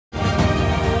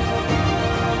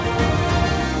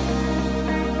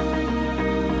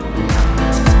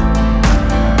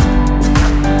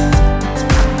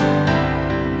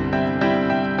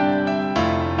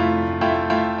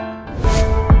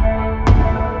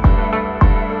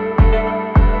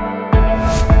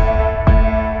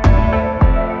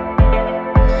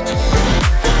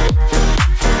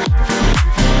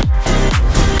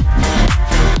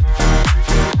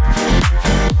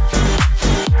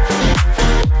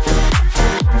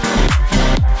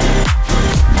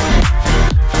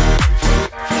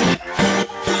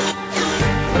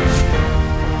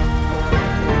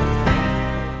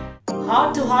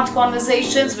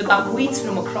conversations with our queens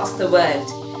from across the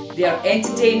world. They are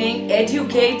entertaining,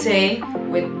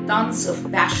 educating with tons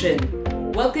of passion.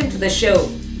 Welcome to the show,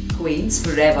 Queens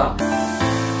Forever.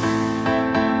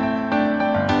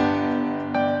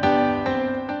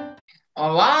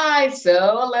 All right,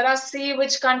 so let us see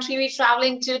which country we're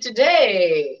traveling to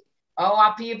today. Oh,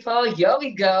 our people, here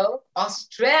we go.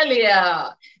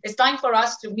 Australia. It's time for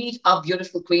us to meet our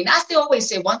beautiful queen. As they always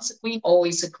say, once a queen,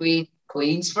 always a queen.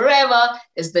 Queens Forever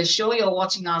is the show you're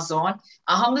watching us on.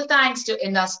 A humble thanks to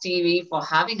IndusTV for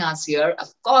having us here.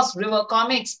 Of course, River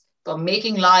Comics for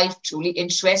making life truly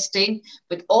interesting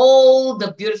with all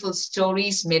the beautiful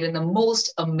stories made in the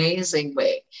most amazing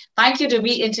way. Thank you to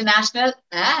Be International,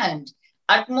 and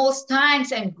utmost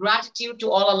thanks and gratitude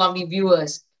to all our lovely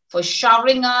viewers for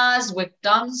showering us with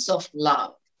tons of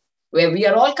love. Where we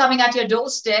are all coming at your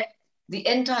doorstep, the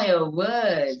entire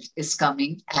world is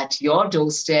coming at your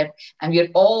doorstep, and we are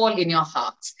all in your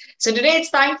hearts. So today it's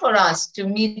time for us to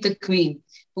meet the queen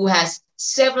who has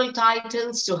several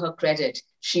titles to her credit.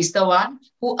 She's the one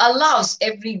who allows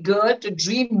every girl to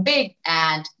dream big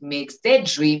and makes their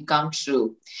dream come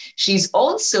true. She's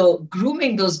also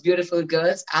grooming those beautiful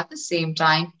girls at the same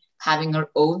time having her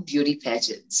own beauty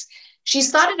pageants. She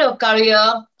started her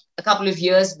career a couple of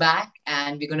years back,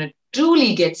 and we're going to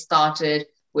truly get started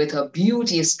with her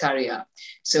beauteous career.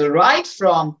 So right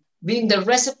from being the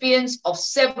recipients of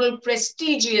several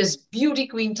prestigious beauty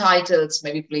queen titles,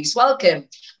 may we please welcome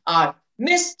our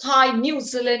Miss Thai New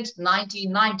Zealand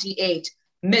 1998,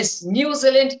 Miss New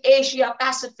Zealand Asia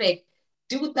Pacific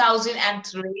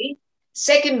 2003,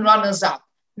 second runners-up,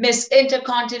 Miss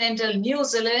Intercontinental New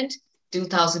Zealand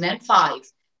 2005,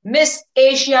 Miss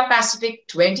Asia Pacific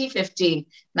 2015.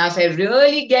 Now, if I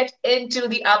really get into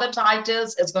the other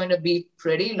titles, it's going to be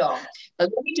pretty long. But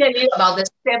let me tell you about the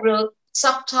several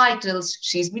subtitles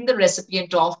she's been the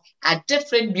recipient of at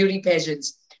different beauty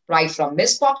pageants, right from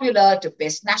Miss Popular to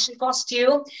Best National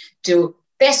Costume to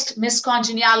Best Miss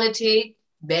Congeniality,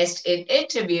 Best in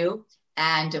Interview,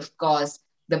 and of course,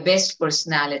 the Best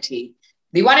Personality.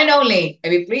 The one and only, may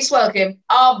we please welcome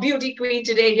our beauty queen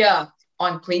today here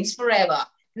on Queens Forever,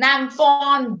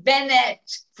 Namphon Bennett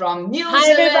from New Zealand.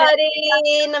 Hi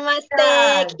everybody,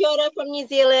 namaste, kia ora from New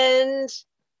Zealand.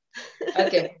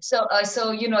 Okay,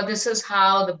 so you know, this is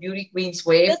how the beauty queens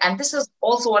wave, and this is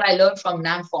also what I learned from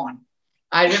Namphon.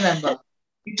 I remember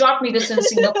you taught me this in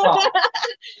Singapore.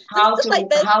 How to like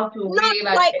this. How to Not wave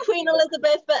like at Queen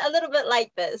Elizabeth, but a little bit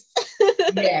like this.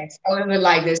 Yes, a little bit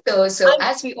like this. So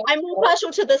as we all I'm more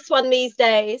partial to this one these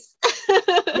days.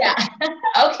 Yeah.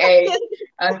 Okay.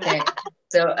 Okay.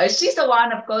 So she's the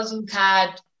one, of course, who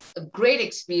had a great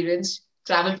experience,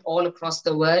 traveled all across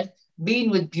the world,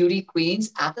 been with beauty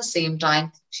queens. At the same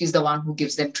time, she's the one who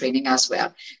gives them training as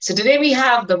well. So today we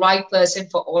have the right person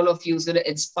for all of you, who's going to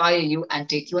inspire you and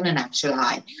take you on an actual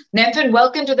high. Namphon,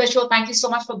 welcome to the show. Thank you so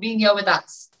much for being here with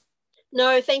us.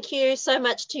 No, thank you so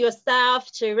much to your staff,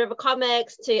 to River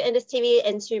Comics, to IndusTV,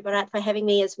 and to Bharat for having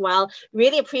me as well.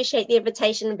 Really appreciate the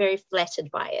invitation and very flattered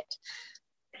by it.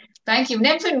 Thank you.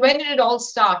 Namphon, when did it all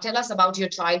start? Tell us about your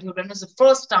childhood. When was the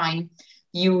first time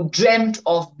you dreamt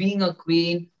of being a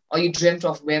queen, or you dreamt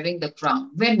of wearing the crown?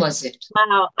 When was it?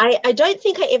 Wow, I don't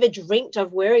think I ever dreamt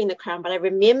of wearing the crown, but I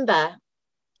remember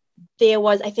there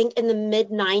was, I think in the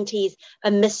mid-90s, a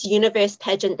Miss Universe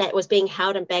pageant that was being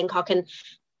held in Bangkok, and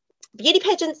beauty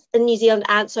pageants in New Zealand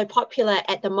aren't so popular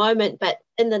at the moment, but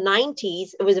in the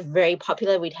 90s, it was very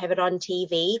popular. We'd have it on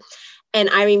TV.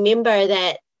 And I remember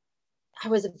that I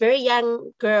was a very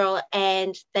young girl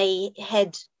and they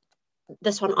had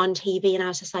this one on TV, and I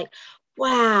was just like,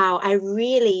 wow, I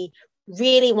really,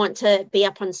 really want to be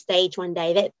up on stage one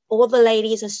day. That all the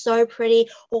ladies are so pretty,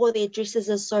 all their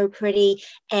dresses are so pretty.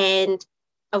 And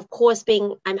of course,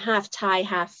 I'm half Thai,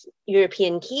 half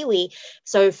European Kiwi.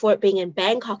 So for it being in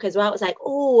Bangkok as well, it was like,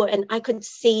 oh, and I could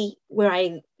see where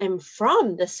I am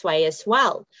from this way as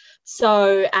well.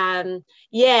 So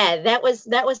yeah, that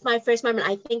was my first moment.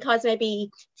 I think I was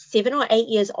maybe 7 or 8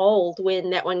 years old when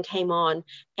that one came on.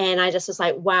 And I just was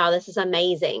like, wow, this is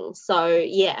amazing. So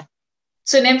yeah.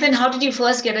 So Namphon, how did you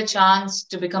first get a chance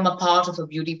to become a part of a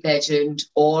beauty pageant?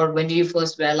 Or when did you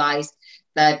first realize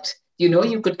that you know,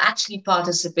 you could actually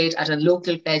participate at a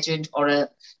local pageant or a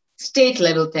state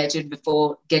level pageant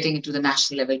before getting into the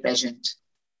national level pageant?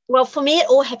 Well, for me, it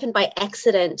all happened by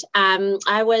accident.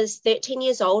 I was 13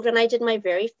 years old when I did my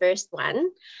very first one,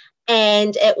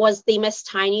 and it was the Miss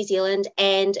Thai New Zealand.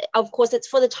 And of course, it's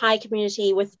for the Thai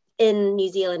community within New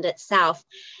Zealand itself.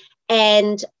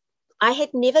 And I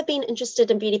had never been interested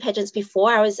in beauty pageants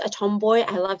before. I was a tomboy.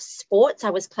 I love sports.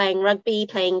 I was playing rugby,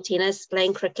 playing tennis,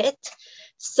 playing cricket.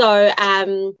 So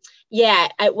yeah,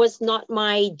 it was not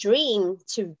my dream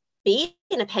to be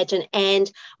in a pageant.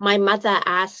 And my mother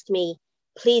asked me,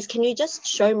 please, can you just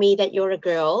show me that you're a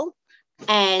girl?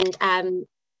 And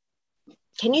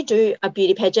can you do a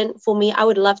beauty pageant for me? I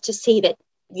would love to see that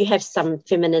you have some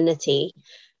femininity.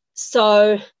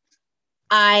 So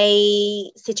I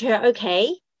said to her,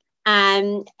 okay.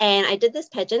 And I did this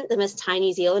pageant, the Miss Thai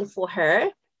New Zealand, for her.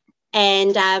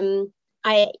 And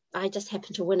I just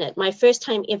happened to win it. My first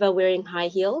time ever wearing high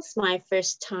heels, my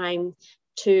first time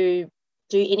to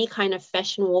do any kind of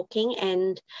fashion walking.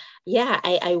 And yeah,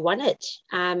 I won it,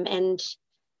 and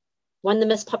won the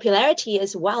Miss Popularity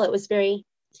as well. It was very,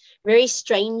 very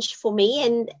strange for me.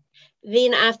 And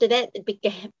then after that, it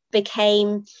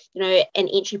became, you know, an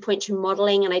entry point to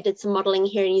modeling. And I did some modeling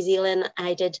here in New Zealand.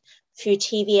 I did a few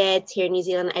TV ads here in New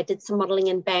Zealand. I did some modeling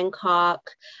in Bangkok.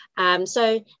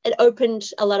 So it opened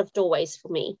a lot of doorways for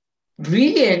me.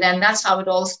 Brilliant. And that's how it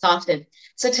all started.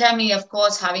 So tell me, of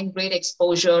course, having great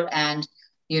exposure and,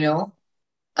 you know,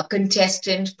 a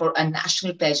contestant for a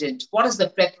national pageant, what is the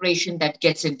preparation that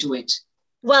gets into it?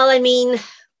 Well, I mean,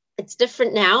 it's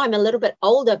different now. I'm a little bit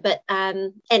older, but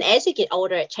and as you get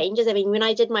older, it changes. I mean, when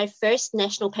I did my first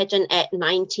national pageant at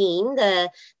 19, the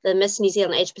Miss New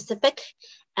Zealand Age Pacific,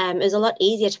 it was a lot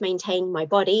easier to maintain my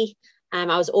body. I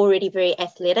was already very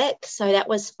athletic, so that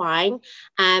was fine.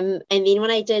 And then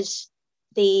when I did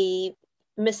the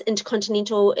Miss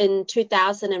Intercontinental in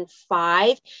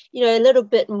 2005, you know, a little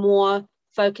bit more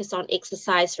focus on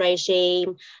exercise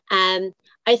regime.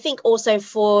 I think also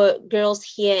for girls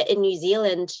here in New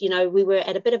Zealand, you know, we were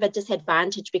at a bit of a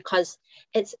disadvantage because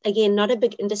it's, again, not a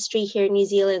big industry here in New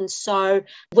Zealand. So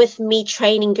with me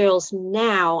training girls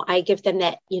now, I give them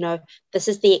that, you know, this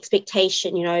is the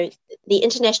expectation, you know, the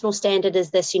international standard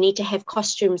is this. You need to have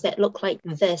costumes that look like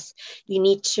this. You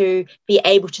need to be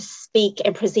able to speak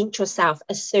and present yourself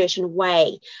a certain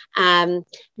way,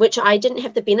 which I didn't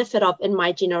have the benefit of in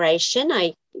my generation.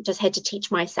 I just had to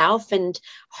teach myself and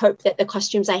hope that the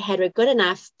costumes I had were good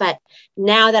enough. But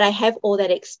now that I have all that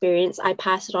experience, I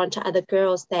pass it on to other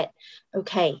girls that,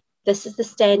 okay, this is the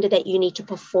standard that you need to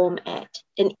perform at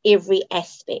in every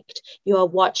aspect. You are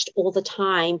watched all the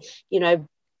time, you know,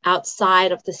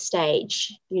 outside of the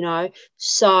stage, you know.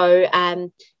 So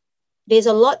there's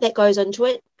a lot that goes into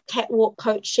it. Catwalk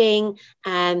coaching,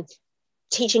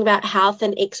 teaching about health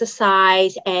and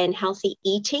exercise and healthy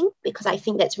eating, because I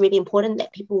think that's really important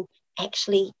that people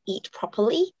actually eat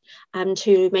properly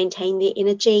to maintain their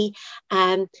energy.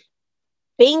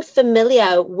 Being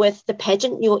familiar with the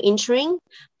pageant you're entering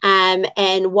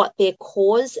and what their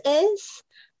cause is,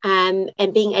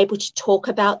 and being able to talk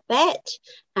about that,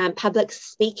 public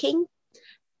speaking,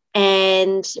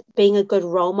 and being a good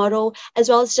role model, as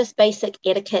well as just basic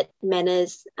etiquette,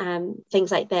 manners,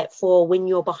 things like that for when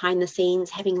you're behind the scenes,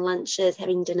 having lunches,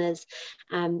 having dinners,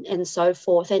 and so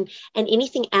forth, and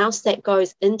anything else that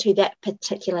goes into that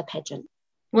particular pageant.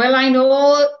 Well, I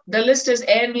know the list is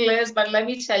endless, but let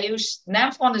me tell you,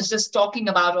 Namphon is just talking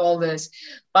about all this.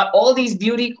 But all these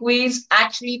beauty queens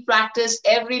actually practice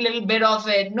every little bit of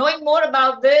it. Knowing more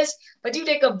about this, but you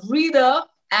take a breather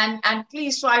and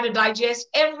please try to digest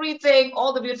everything,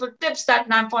 all the beautiful tips that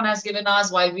Namphon has given us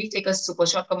while we take a super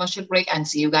short commercial break and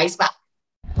see you guys back.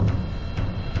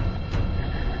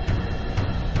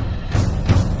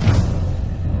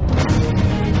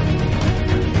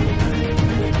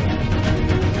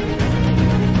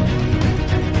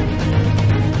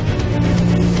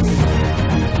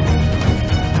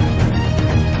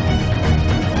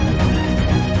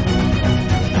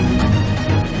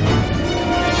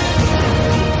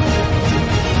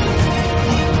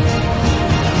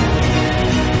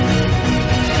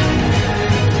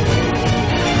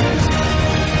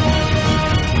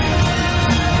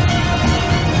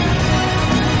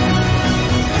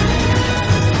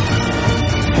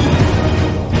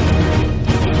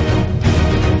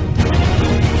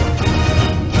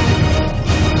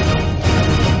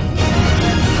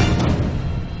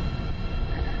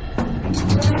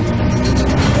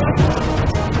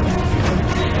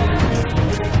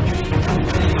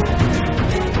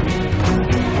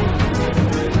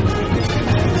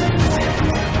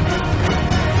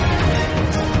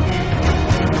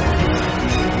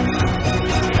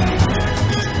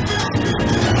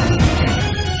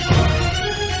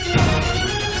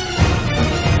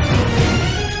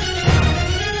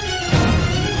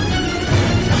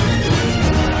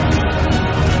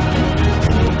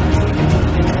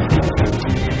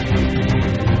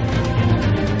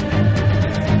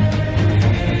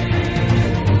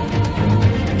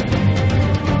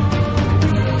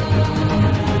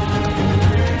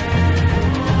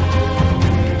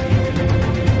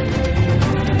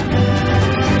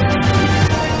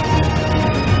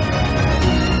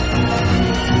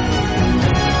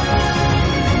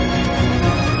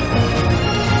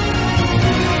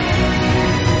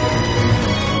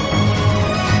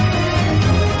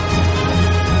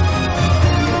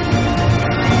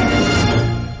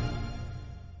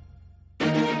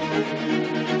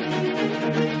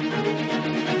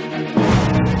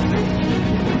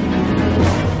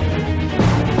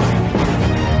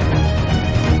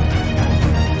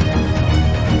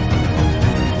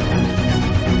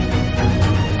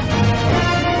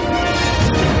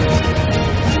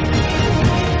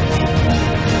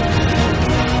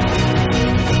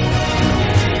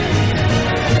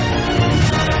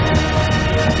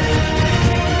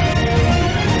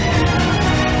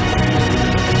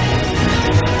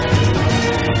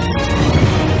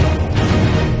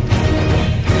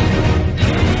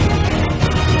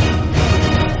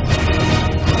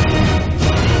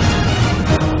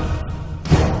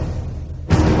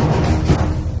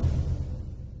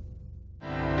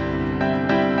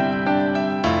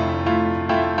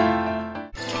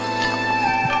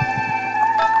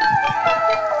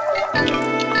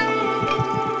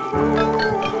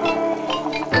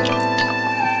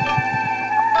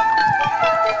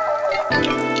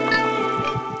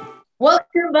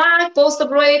 Welcome back post the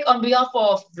break on behalf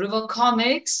of River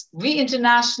Comics, We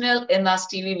International,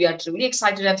 IndusTV. We are truly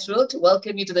excited and thrilled to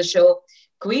welcome you to the show,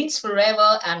 Queens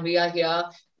Forever. And we are here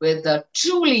with the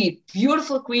truly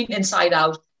beautiful queen inside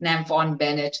out, Namphon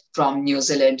Bennett from New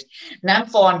Zealand.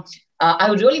 Namphon, I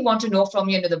would really want to know from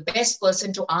you, the best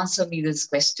person to answer me this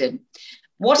question.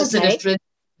 What is the difference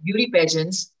in beauty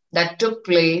pageants that took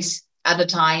place at the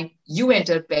time you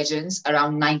entered pageants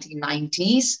around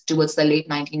 1990s, towards the late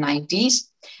 1990s,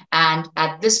 and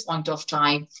at this point of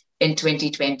time in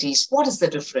 2020s? What is the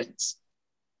difference?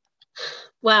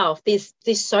 Wow, there's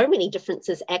so many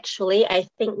differences, actually. I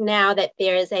think now that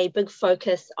there is a big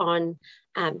focus on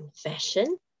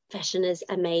fashion. Fashion is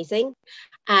amazing.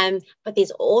 But there's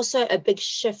also a big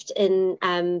shift in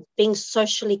being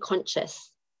socially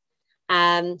conscious.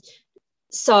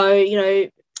 So,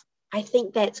 I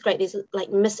think that's great. There's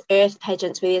like Miss Earth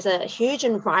pageants where there's a huge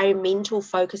environmental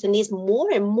focus, and there's more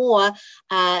and more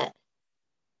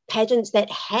pageants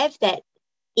that have that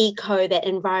that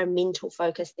environmental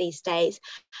focus these days.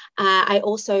 I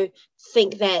also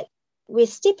think that we're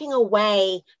stepping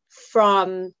away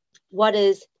from what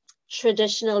is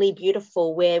traditionally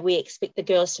beautiful, where we expect the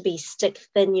girls to be stick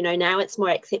thin. Now it's more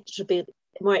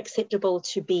acceptable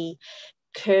to be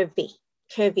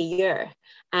curvier.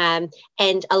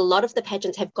 And a lot of the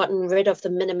pageants have gotten rid of the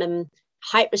minimum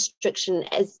height restriction.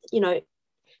 As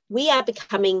we are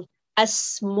becoming a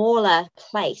smaller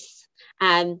place,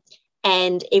 and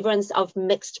everyone's of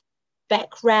mixed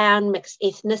background, mixed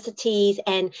ethnicities,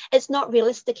 and it's not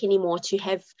realistic anymore to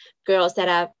have girls that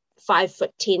are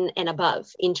 5'10" and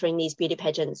above entering these beauty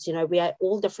pageants. We are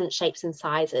all different shapes and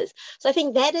sizes. So I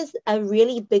think that is a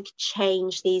really big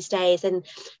change these days. And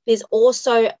there's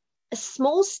also a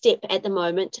small step at the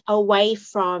moment away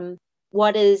from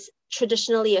what is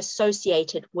traditionally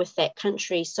associated with that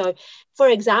country. So, for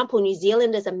example, New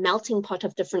Zealand is a melting pot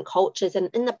of different cultures. And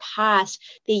in the past,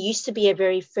 there used to be a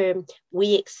very firm,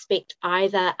 we expect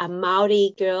either a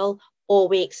Maori girl or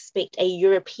we expect a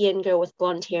European girl with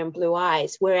blonde hair and blue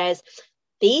eyes. Whereas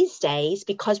these days,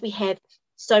 because we have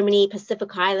so many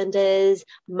Pacific Islanders,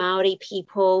 Maori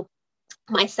people,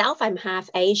 myself, I'm half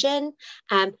Asian,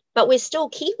 but we're still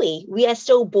Kiwi. We are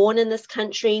still born in this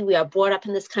country. We are brought up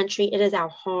in this country. It is our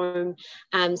home.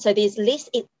 So there's less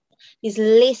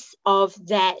of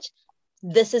that.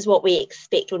 This is what we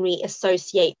expect when we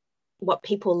associate what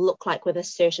people look like with a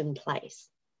certain place.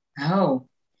 Oh,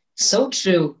 so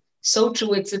true. So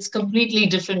true. It's completely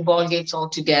different ball games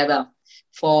altogether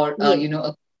for,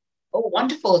 Oh,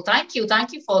 wonderful. Thank you.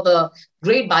 Thank you for the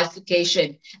great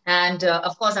bifurcation. And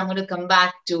of course, I'm going to come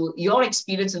back to your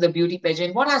experience of the beauty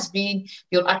pageant. What has been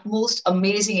your utmost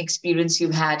amazing experience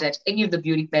you've had at any of the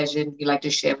beauty pageant you'd like to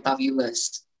share with our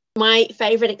viewers? My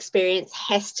favorite experience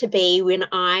has to be when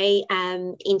I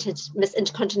entered Miss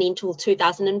Intercontinental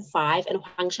 2005 in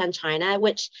Huangshan, China,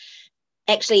 which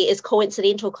actually is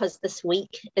coincidental because this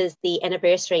week is the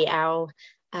anniversary, our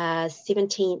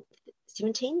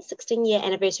 16-year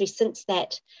anniversary since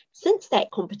that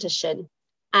competition.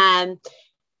 And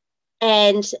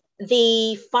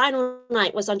the final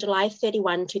night was on July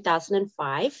 31,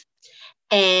 2005.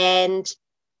 And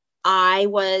I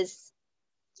was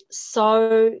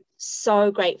so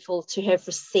grateful to have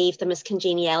received the Miss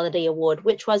Congeniality Award,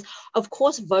 which was, of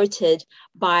course, voted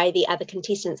by the other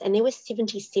contestants. And there were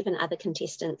 77 other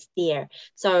contestants there.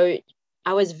 So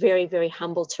I was very, very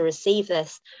humbled to receive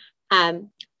this.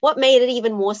 What made it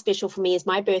even more special for me is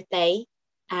my birthday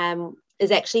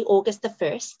is actually August the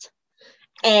 1st.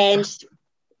 And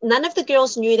none of the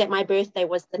girls knew that my birthday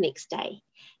was the next day,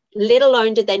 let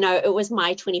alone did they know it was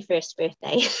my 21st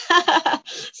birthday.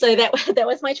 So that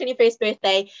was my 21st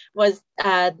birthday, was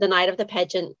the night of the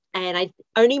pageant. And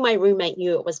only my roommate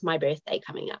knew it was my birthday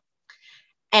coming up.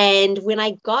 And when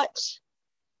I got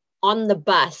on the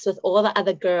bus with all the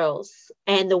other girls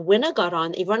and the winner got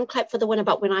on, everyone clapped for the winner.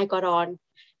 But when I got on,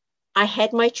 I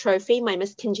had my trophy, my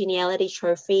Miss Congeniality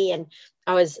trophy, and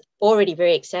I was already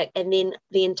very excited. And then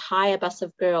the entire bus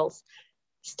of girls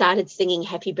started singing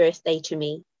happy birthday to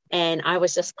me. And I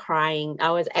was just crying.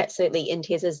 I was absolutely in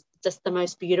tears. It was just the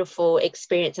most beautiful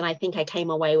experience. And I think I came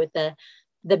away with the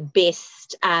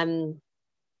best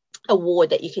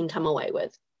award that you can come away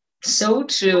with. So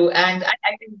true. And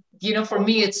I think, for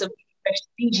me, it's a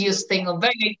prestigious thing, a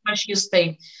very, very precious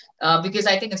thing, because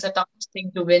I think it's a toughest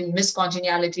thing to win Miss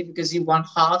Congeniality, because you want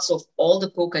hearts of all the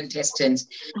co-contestants,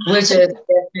 which is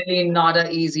definitely not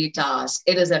an easy task.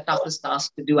 It is the toughest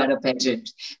task to do at a pageant,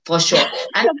 for sure.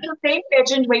 And it's the same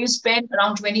pageant where you spend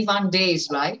around 21 days,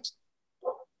 right?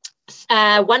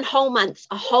 A whole month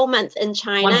in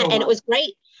China. And it was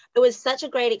great. It was such a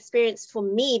great experience for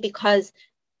me because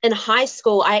in high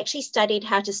school, I actually studied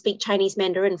how to speak Chinese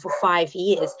Mandarin for 5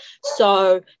 years.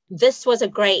 So this was a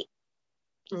great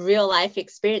real life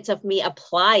experience of me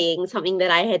applying something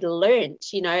that I had learned.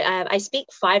 I speak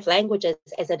 5 languages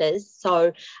as it is.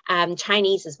 So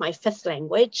Chinese is my 5th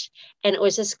language. And it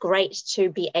was just great to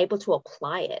be able to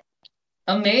apply it.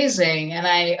 Amazing. And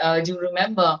I do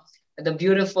remember the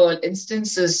beautiful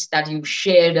instances that you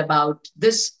shared about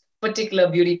this particular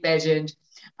beauty pageant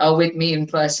with me in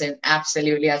person,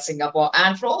 absolutely, at Singapore.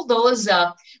 And for all those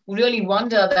who really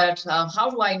wonder that, how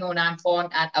do I know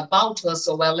Namphon and about her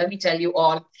so well, let me tell you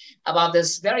all about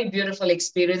this very beautiful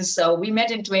experience. So we met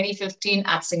in 2015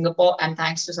 at Singapore, and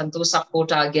thanks to Santosh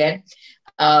Sapkota again,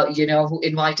 who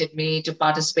invited me to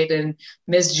participate in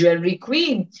Miss Jewelry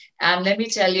Queen. And let me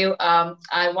tell you,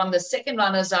 I won the 2nd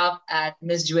runners-up at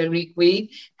Miss Jewelry Queen,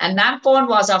 and Namphon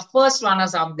was our first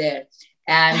runners-up there.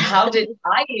 And how did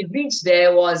I reach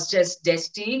there was just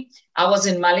destiny. I was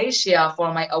in Malaysia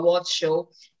for my award show,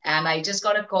 and I just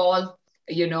got a call,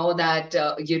 that,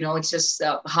 it's just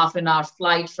a half an hour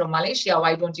flight from Malaysia.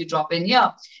 Why don't you drop in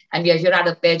here? And we are here at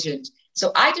a pageant.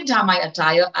 So I didn't have my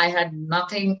attire. I had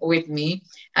nothing with me.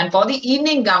 And for the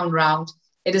evening gown round,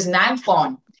 it is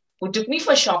Namphon who took me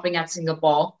for shopping at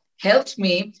Singapore, helped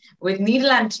me with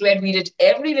needle and thread. We did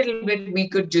every little bit we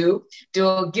could do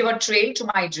to give a trail to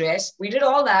my dress. We did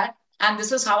all that. And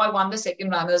this is how I won the 2nd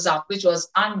runners-up, which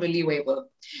was unbelievable.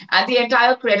 And the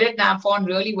entire credit, Namphon,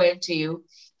 really went to you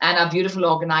and our beautiful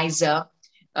organizer,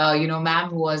 ma'am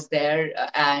who was there.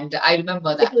 And I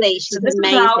remember that. She's so this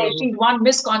amazing. Is how if she won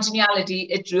Miss Congeniality,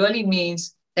 it really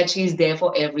means that she's there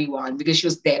for everyone because she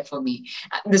was there for me.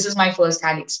 This is my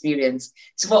first-hand experience.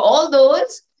 So for all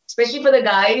those, especially for the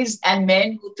guys and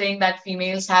men who think that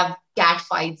females have cat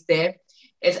fights there,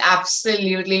 it's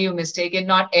absolutely you mistaken.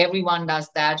 Not everyone does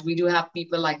that. We do have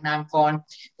people like Namphon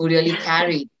who really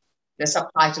carry the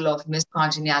subtitle of Miss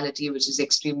Congeniality, which is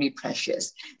extremely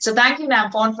precious. So thank you,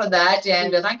 Namphon, for that.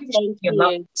 And thank you for sharing your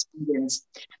lovely experience.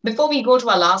 Before we go to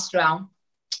our last round,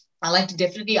 I'd like to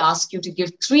definitely ask you to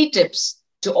give 3 tips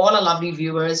to all our lovely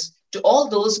viewers, to all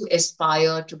those who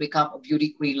aspire to become a beauty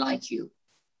queen like you.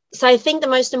 So I think the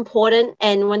most important,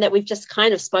 and one that we've just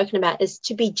kind of spoken about, is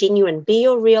to be genuine, be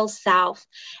your real self,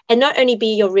 and not only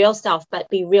be your real self, but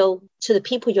be real to the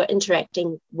people you're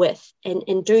interacting with,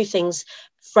 and do things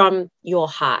from your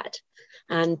heart.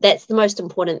 And that's the most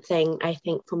important thing, I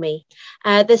think, for me.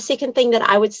 The second thing that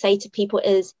I would say to people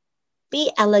is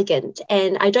be elegant.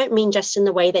 And I don't mean just in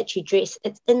the way that you dress,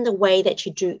 it's in the way that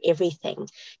you do everything,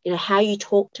 how you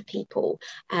talk to people,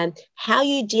 how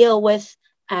you deal with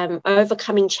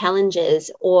overcoming challenges,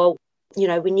 or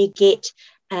when you get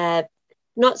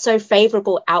not so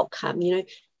favorable outcome.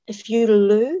 If you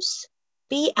lose,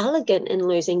 be elegant in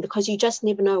losing, because you just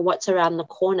never know what's around the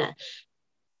corner.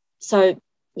 So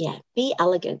yeah, be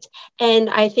elegant. And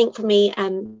I think for me,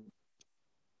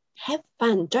 have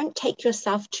fun. Don't take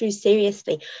yourself too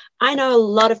seriously. I know a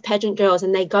lot of pageant girls,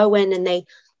 and they go in and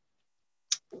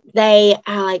they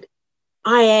are like,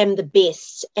 I am the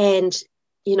best, and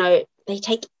they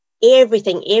take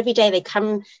everything every day. They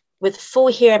come with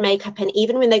full hair and makeup, and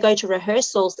even when they go to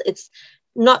rehearsals, it's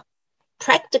not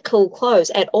practical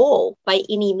clothes at all by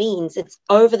any means. It's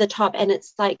over the top, and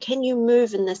it's like, can you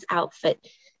move in this outfit?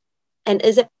 And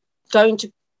is it going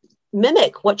to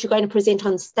mimic what you're going to present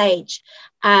on stage?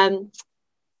 And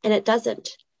it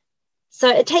doesn't. So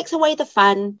it takes away the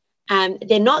fun.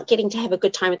 They're not getting to have a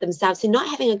good time with themselves. They're not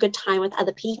having a good time with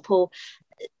other people.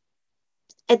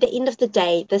 At the end of the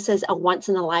day, this is a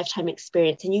once-in-a-lifetime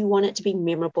experience, and you want it to be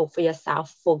memorable for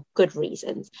yourself for good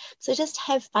reasons. So just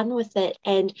have fun with it,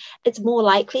 and it's more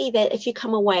likely that if you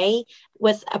come away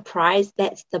with a prize,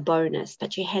 that's the bonus,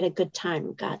 but you had a good time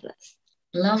regardless.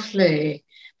 Lovely.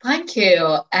 Thank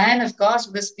you. And of course,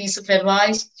 with this piece of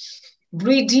advice,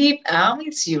 breathe deep, and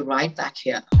we'll see you right back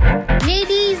here.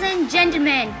 Ladies and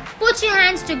gentlemen, put your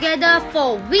hands together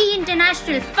for We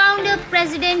International Founder,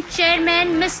 President,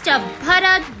 Chairman, Mr.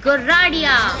 Bharat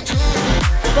Goradia,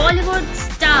 Bollywood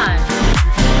star.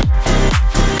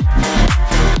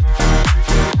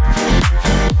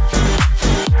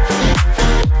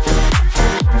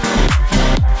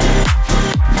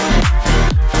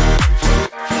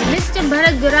 Mr.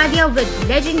 Bharat Goradia with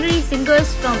legendary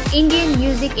singers from Indian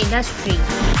music industry.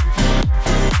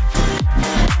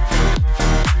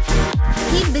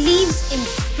 He believes in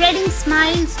spreading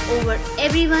smiles over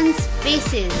everyone's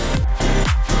faces.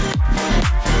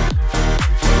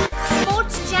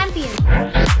 Sports champion.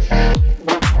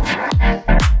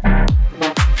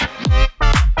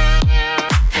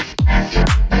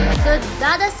 The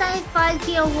Dada Saheb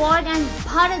Phalke Award and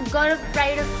Bharat Gaurav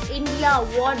Pride of India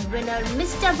Award winner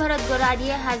Mr. Bharat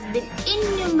Goradia has been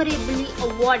innumerably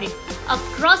awarded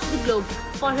across the globe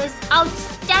for his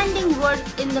outstanding work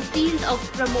in the field of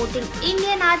promoting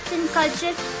Indian arts and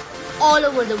culture all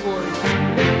over the world.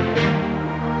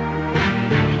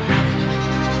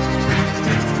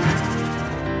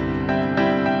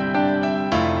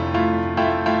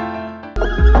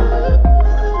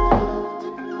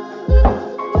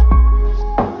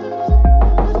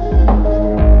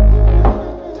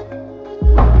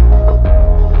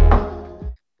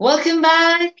 Welcome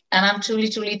back, and I'm truly,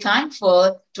 truly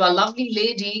thankful to our lovely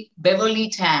lady, Beverly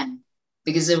Tan,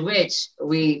 because of which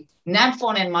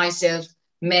Namphon and myself,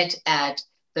 met at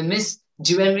the Miss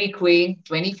Jewelry Queen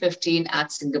 2015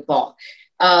 at Singapore.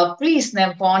 Please,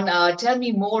 Namphon, tell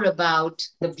me more about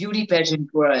the beauty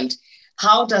pageant world.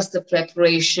 How does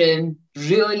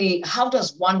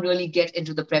one really get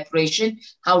into the preparation?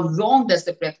 How long does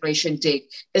the preparation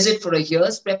take? Is it for a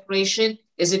year's preparation?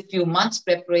 Is it few months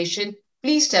preparation?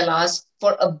 Please tell us,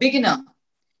 for a beginner,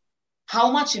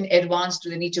 how much in advance do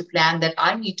they need to plan that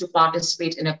I need to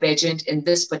participate in a pageant in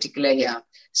this particular year?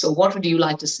 So what would you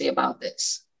like to say about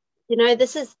this? You know,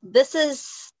 this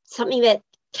is something that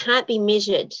can't be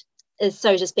measured,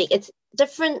 so to speak. It's a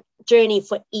different journey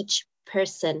for each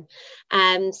person.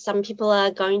 Some people are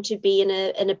going to be in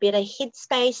a better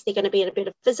headspace. They're going to be in a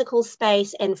better physical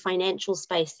space and financial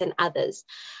space than others.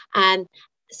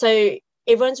 So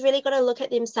everyone's really got to look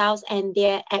at themselves and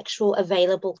their actual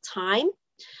available time.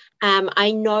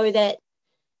 I know that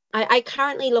I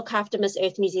currently look after Miss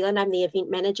Earth New Zealand. I'm the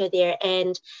event manager there.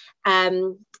 And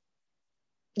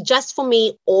just for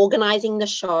me organising the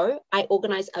show, I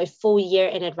organise a full year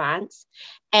in advance.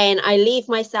 And I leave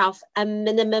myself a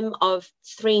minimum of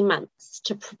 3 months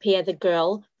to prepare the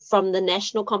girl from the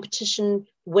national competition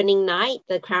winning night,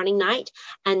 the crowning night,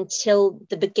 until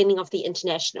the beginning of the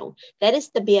international. That is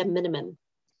the bare minimum.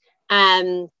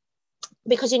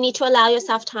 Because you need to allow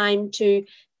yourself time to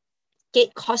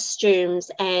get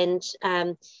costumes and,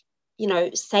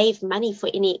 save money for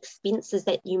any expenses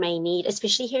that you may need.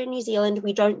 Especially here in New Zealand,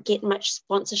 we don't get much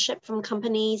sponsorship from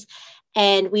companies,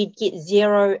 and we get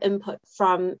zero input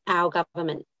from our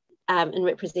government in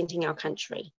representing our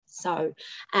country. So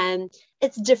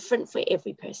it's different for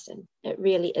every person. It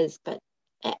really is. But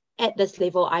at this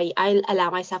level, I allow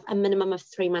myself a minimum of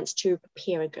 3 months to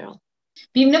prepare a girl.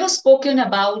 We've never spoken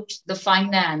about the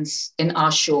finance in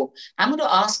our show. I'm going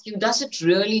to ask you, does it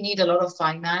really need a lot of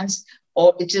finance,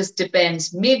 or it just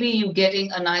depends? Maybe you're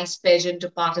getting a nice pageant to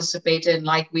participate in,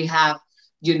 like we have,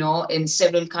 in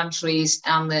several countries,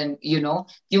 and then,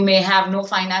 you may have no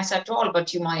finance at all,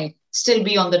 but you might still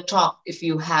be on the top if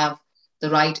you have the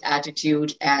right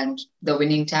attitude and the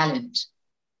winning talent.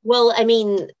 Well, I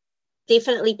mean,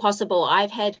 definitely possible.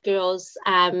 I've had girls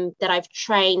that I've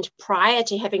trained prior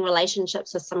to having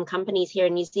relationships with some companies here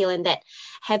in New Zealand that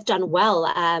have done well.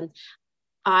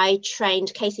 I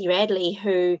trained Casey Radley,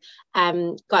 who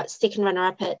got second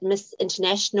runner-up at Miss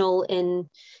International in,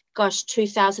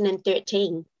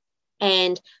 2013.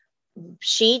 And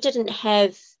she didn't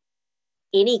have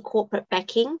any corporate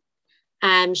backing.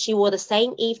 She wore the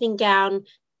same evening gown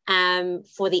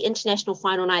for the international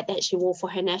final night that she wore for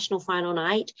her national final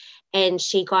night, and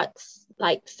she got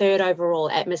like 3rd overall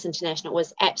at Miss International. It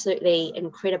was absolutely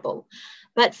incredible.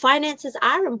 But finances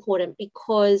are important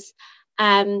because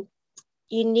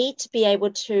you need to be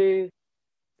able to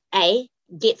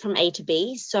get from A to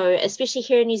B. So especially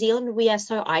here in New Zealand, we are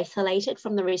so isolated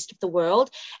from the rest of the world,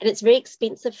 and it's very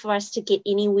expensive for us to get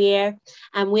anywhere.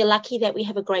 We're lucky that we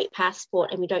have a great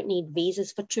passport and we don't need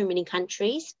visas for too many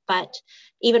countries. But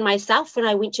even myself, when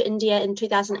I went to India in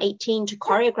 2018 to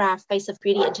choreograph Face of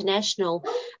Beauty International,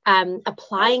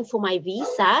 applying for my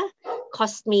visa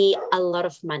cost me a lot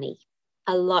of money,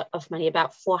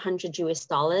 about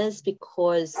 $400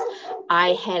 because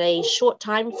I had a short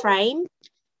time frame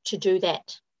to do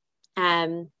that.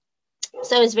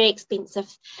 So it was very expensive.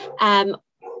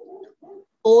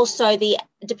 Also,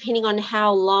 depending on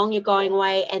how long you're going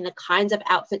away and the kinds of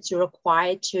outfits you're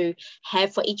required to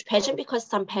have for each pageant, because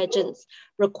some pageants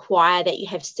require that you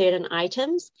have certain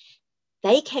items,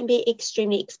 they can be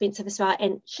extremely expensive as well.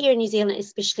 And here in New Zealand,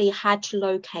 especially, hard to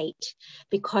locate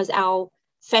because our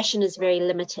fashion is very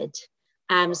limited.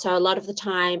 So a lot of the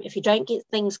time, if you don't get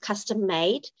things custom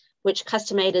made, which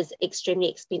custom made is extremely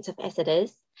expensive as it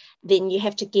is, then you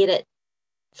have to get it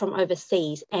from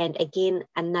overseas, and again,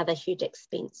 another huge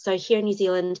expense. So here in New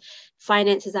Zealand,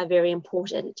 finances are very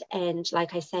important. And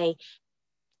like I say,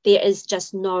 there is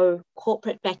just no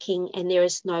corporate backing and there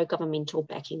is no governmental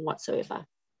backing whatsoever.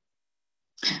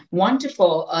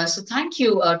 Wonderful. So thank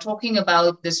you talking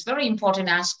about this very important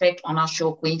aspect on our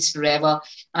show, Queens Forever.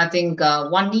 I think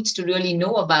one needs to really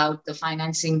know about the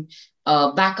financing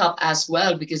backup as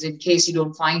well, because in case you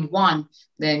don't find one,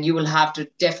 then you will have to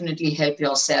definitely help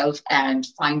yourself and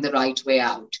find the right way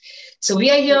out. So we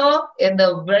are here in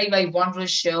the very, very wondrous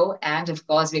show. And of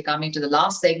course, we're coming to the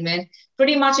last segment,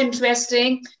 pretty much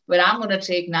interesting, where I'm going to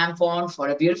take Namphon for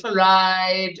a beautiful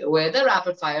ride with a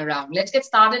rapid fire round. Let's get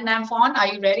started, Namphon. Are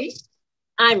you ready?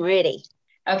 I'm ready.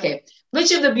 Okay.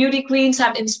 Which of the beauty queens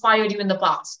have inspired you in the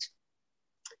past?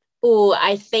 Oh,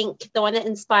 I think the one that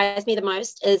inspires me the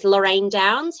most is Lorraine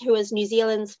Downs, who is New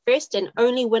Zealand's first and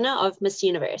only winner of Miss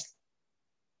Universe.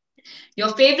 Your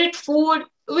favorite food,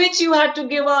 which you had to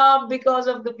give up because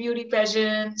of the beauty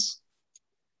pageants?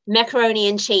 Macaroni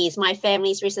and cheese. My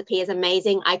family's recipe is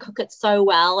amazing. I cook it so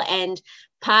well. And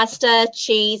pasta,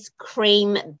 cheese,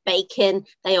 cream, bacon,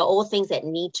 they are all things that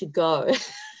need to go.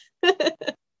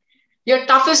 Your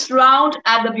toughest round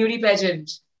at the beauty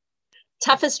pageant?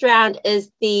 Toughest round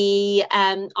is the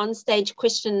on-stage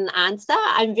question and answer.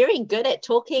 I'm very good at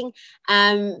talking,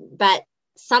 but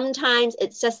sometimes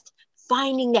it's just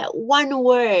finding that one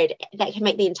word that can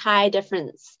make the entire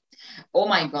difference. Oh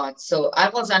my God. So I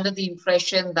was under the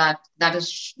impression that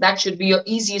that should be your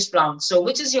easiest round. So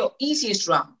which is your easiest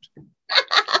round?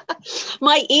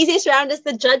 My easiest round is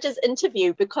the judge's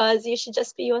interview, because you should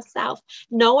just be yourself.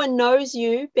 No one knows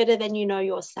you better than you know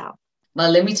yourself. Well,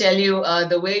 let me tell you,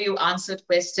 the way you answered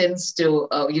questions to,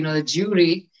 the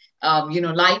jury,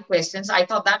 live questions, I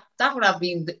thought that would have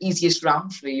been the easiest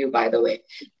round for you, by the way.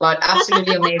 But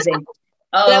absolutely amazing.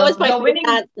 That was my you're winning.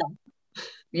 answer.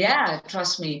 Yeah,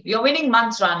 trust me. You're winning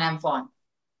mantra, Namphon.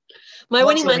 My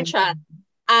winning mantra.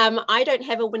 I don't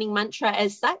have a winning mantra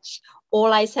as such.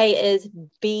 All I say is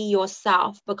be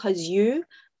yourself, because you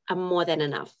are more than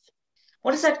enough.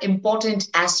 What is that important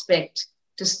aspect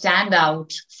to stand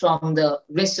out from the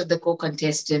rest of the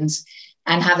co-contestants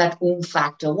and have that oom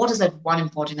factor? What is that one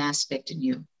important aspect in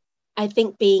you? I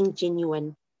think being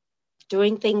genuine,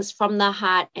 doing things from the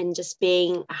heart and just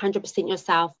being 100%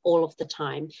 yourself all of the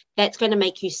time. That's going to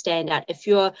make you stand out. If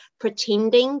you're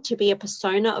pretending to be a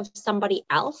persona of somebody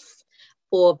else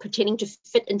or pretending to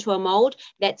fit into a mold,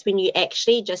 that's when you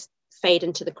actually just fade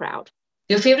into the crowd.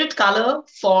 Your favorite color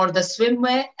for the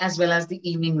swimwear as well as the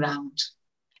evening round?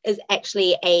 Is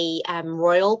actually a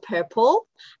royal purple.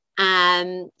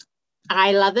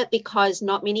 I love it because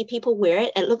not many people wear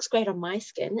it. It looks great on my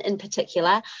skin in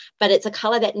particular, but it's a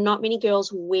color that not many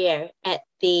girls wear at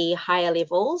the higher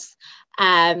levels.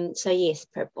 So yes,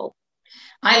 purple.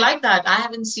 I like that. I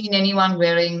haven't seen anyone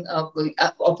wearing,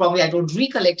 or probably I don't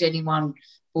recollect anyone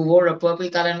who wore a purple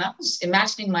color. And I was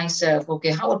imagining myself,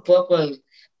 okay, how would purple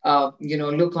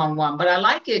look on one? But I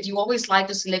like it. You always like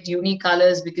to select unique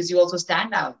colors because you also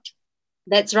stand out.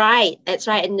 That's right.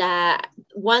 And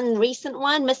one recent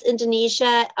one, Miss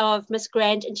Indonesia of Miss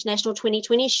Grand International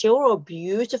 2020, she wore a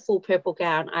beautiful purple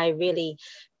gown. I really,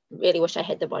 really wish I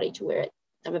had the body to wear it.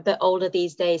 I'm a bit older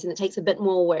these days and it takes a bit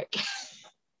more work.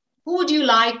 Who would you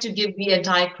like to give the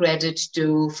entire credit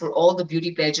to for all the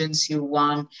beauty pageants you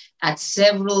won at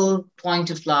several points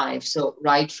of life? So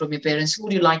right from your parents, who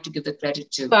would you like to give the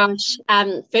credit to? Gosh,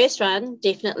 first one,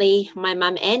 definitely my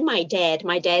mum and my dad.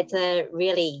 My dad's a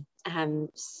really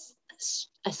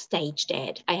a stage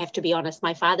dad. I have to be honest.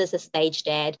 My father's a stage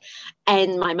dad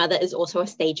and my mother is also a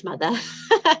stage mother.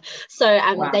 So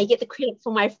wow. They get the credit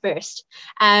for my first.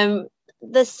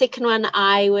 The second one,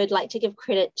 I would like to give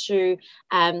credit to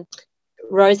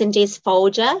Rose and Des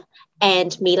Folger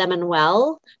and Mila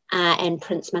Manuel and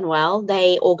Prince Manuel.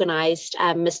 They organised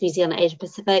Miss New Zealand Asia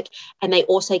Pacific, and they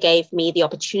also gave me the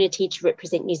opportunity to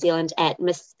represent New Zealand at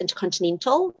Miss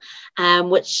Intercontinental,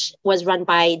 which was run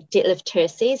by Detlef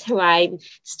Terces, who I'm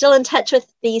still in touch with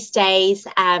these days.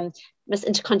 Miss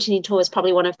Intercontinental is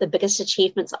probably one of the biggest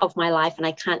achievements of my life, and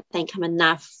I can't thank him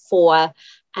enough for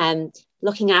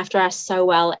looking after us so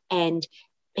well. And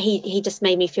he just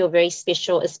made me feel very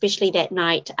special, especially that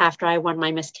night after I won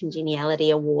my Miss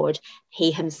Congeniality Award. He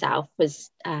himself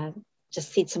was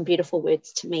just said some beautiful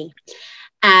words to me.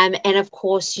 And of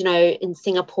course, in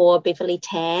Singapore, Beverly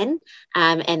Tan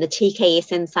and the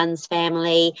TKS and Sons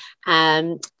family.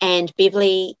 And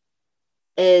Beverly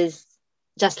is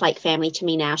just like family to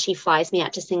me now. She flies me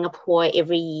out to Singapore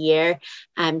every year.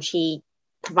 She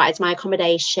provides my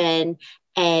accommodation,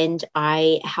 and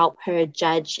I help her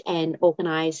judge and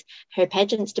organise her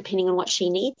pageants depending on what she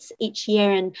needs each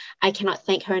year, and I cannot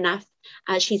thank her enough.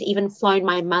 She's even flown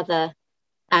my mother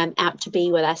out to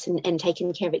be with us and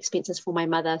taking care of expenses for my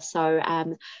mother. So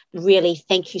really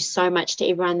thank you so much to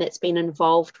everyone that's been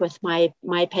involved with my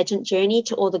pageant journey,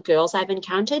 to all the girls I've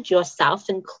encountered, yourself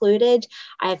included.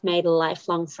 I've made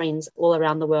lifelong friends all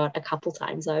around the world a couple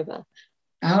times over.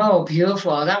 Oh,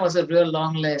 beautiful. That was a real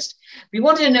long list. We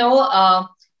want to know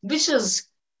which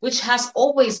has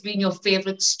always been your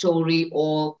favorite story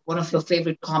or one of your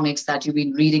favorite comics that you've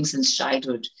been reading since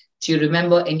childhood. Do you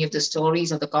remember any of the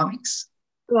stories of the comics?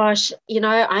 Gosh,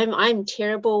 I'm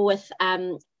terrible with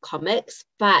comics,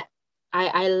 but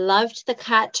I loved the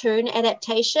cartoon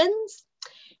adaptations.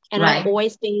 And Right.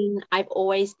 I've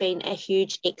always been a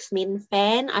huge X-Men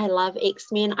fan. I love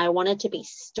X-Men. I wanted to be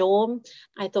Storm.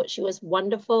 I thought she was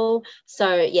wonderful.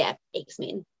 So yeah,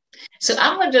 X-Men. So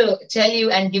I'm going to tell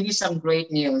you and give you some great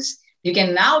news. You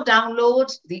can now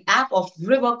download the app of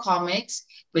River Comics,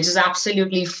 which is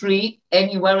absolutely free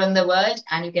anywhere in the world.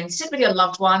 And you can sit with your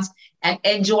loved ones and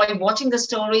enjoy watching the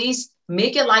stories,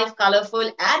 make your life colorful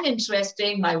and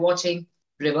interesting by watching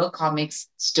River Comics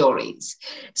stories.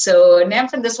 So,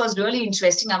 Namphon, this was really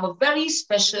interesting. I have a very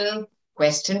special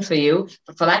question for you.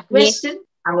 But for that question,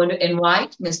 I'm going to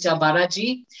invite Mr. Bharat,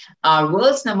 our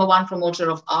world's #1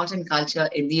 promoter of art and culture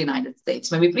in the United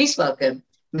States. May we please welcome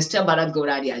Mr. Bharat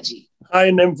Goradia ji. Hi,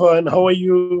 Namphon. How are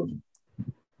you?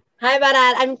 Hi,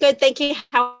 Bharat. I'm good. Thank you.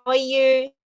 How are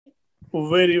you?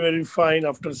 Very, very fine.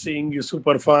 After seeing you,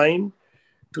 super fine.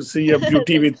 To see a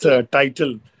beauty with a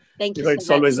title. Thank you. It's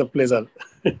always a pleasure.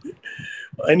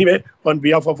 Anyway, on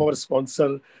behalf of our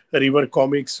sponsor, River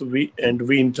Comics We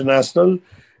International,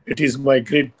 it is my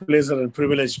great pleasure and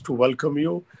privilege to welcome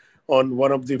you on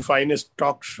one of the finest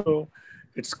talk show.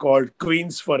 It's called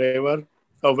Queens Forever.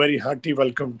 A very hearty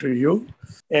welcome to you.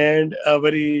 And a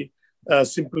very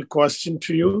simple question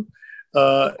to you.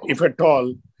 If at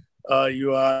all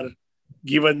you are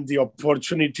given the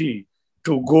opportunity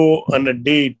to go on a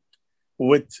date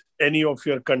with any of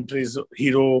your country's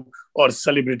hero or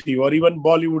celebrity or even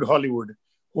Bollywood, Hollywood,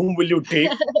 whom will you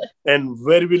take and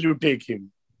where will you take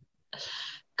him?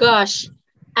 Gosh.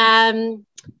 Well,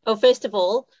 first of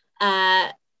all,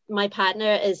 my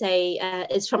partner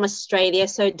is from Australia,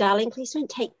 so darling, please don't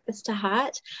take this to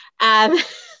heart.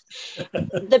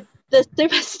 The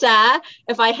superstar,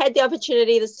 if I had the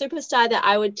opportunity, the superstar that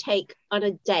I would take on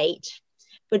a date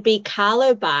would be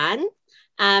Carlo Ban.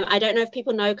 I don't know if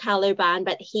people know Carlo Ban,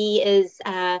 but he is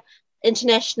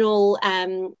international,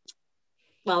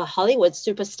 a Hollywood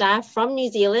superstar from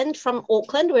New Zealand, from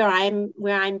Auckland, where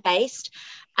I'm based.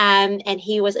 And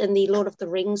he was in the Lord of the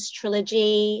Rings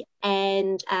trilogy,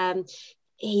 and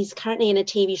he's currently in a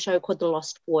TV show called The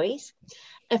Lost Boys.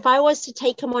 If I was to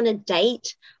take him on a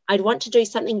date, I'd want to do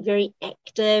something very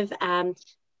active.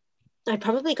 I'd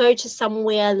probably go to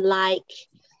somewhere like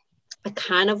a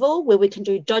carnival where we can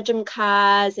do dodgem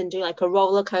cars and do like a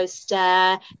roller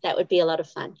coaster. That would be a lot of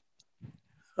fun.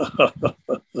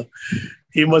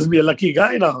 He must be a lucky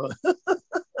guy now.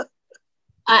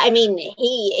 I mean,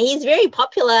 he's very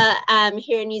popular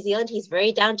here in New Zealand. He's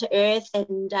very down to earth,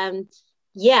 and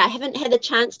I haven't had the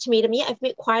chance to meet him yet. I've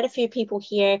met quite a few people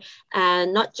here,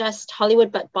 not just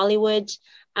Hollywood but Bollywood.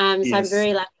 So I'm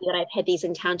very lucky that I've had these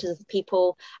encounters with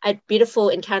people. I had a beautiful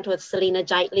encounter with Selena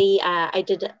Jaitley. I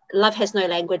did Love Has No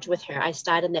Language with her. I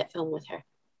starred in that film with her.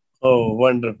 Oh,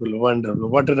 wonderful, wonderful.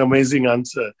 What an amazing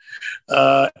answer.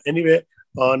 Anyway,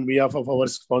 on behalf of our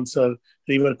sponsor,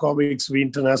 River Comics, We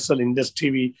International,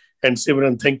 IndusTV, and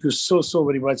Simran, thank you so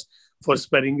very much for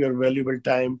sparing your valuable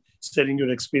time, sharing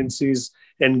your experiences,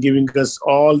 and giving us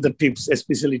all the tips,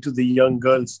 especially to the young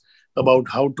girls, about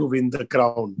how to win the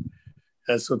crown.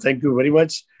 So thank you very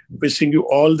much. Wishing you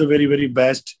all the very, very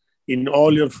best in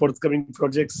all your forthcoming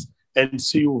projects, and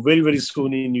see you very, very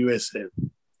soon in USA.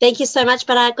 Thank you so much,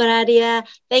 Bharat Goradia.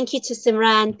 Thank you to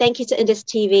Simran. Thank you to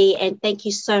IndusTV. And thank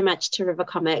you so much to River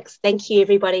Comics. Thank you,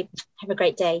 everybody. Have a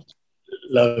great day.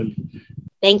 Lovely.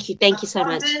 Thank you. Thank you so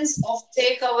much. Abundance of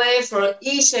takeaway for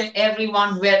each and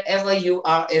everyone wherever you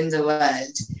are in the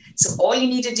world. So all you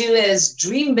need to do is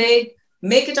dream big,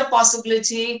 make it a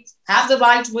possibility, have the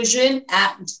right vision,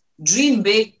 and dream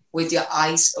big with your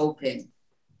eyes open.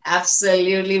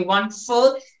 Absolutely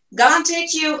wonderful. Gonna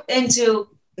take you into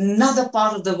another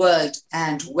part of the world.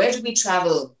 And where do we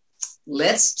travel?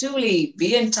 Let's truly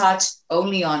be in touch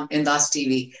only on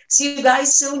IndusTV. See you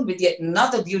guys soon with yet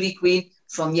another beauty queen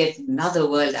from yet another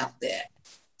world out there.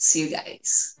 See you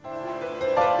guys.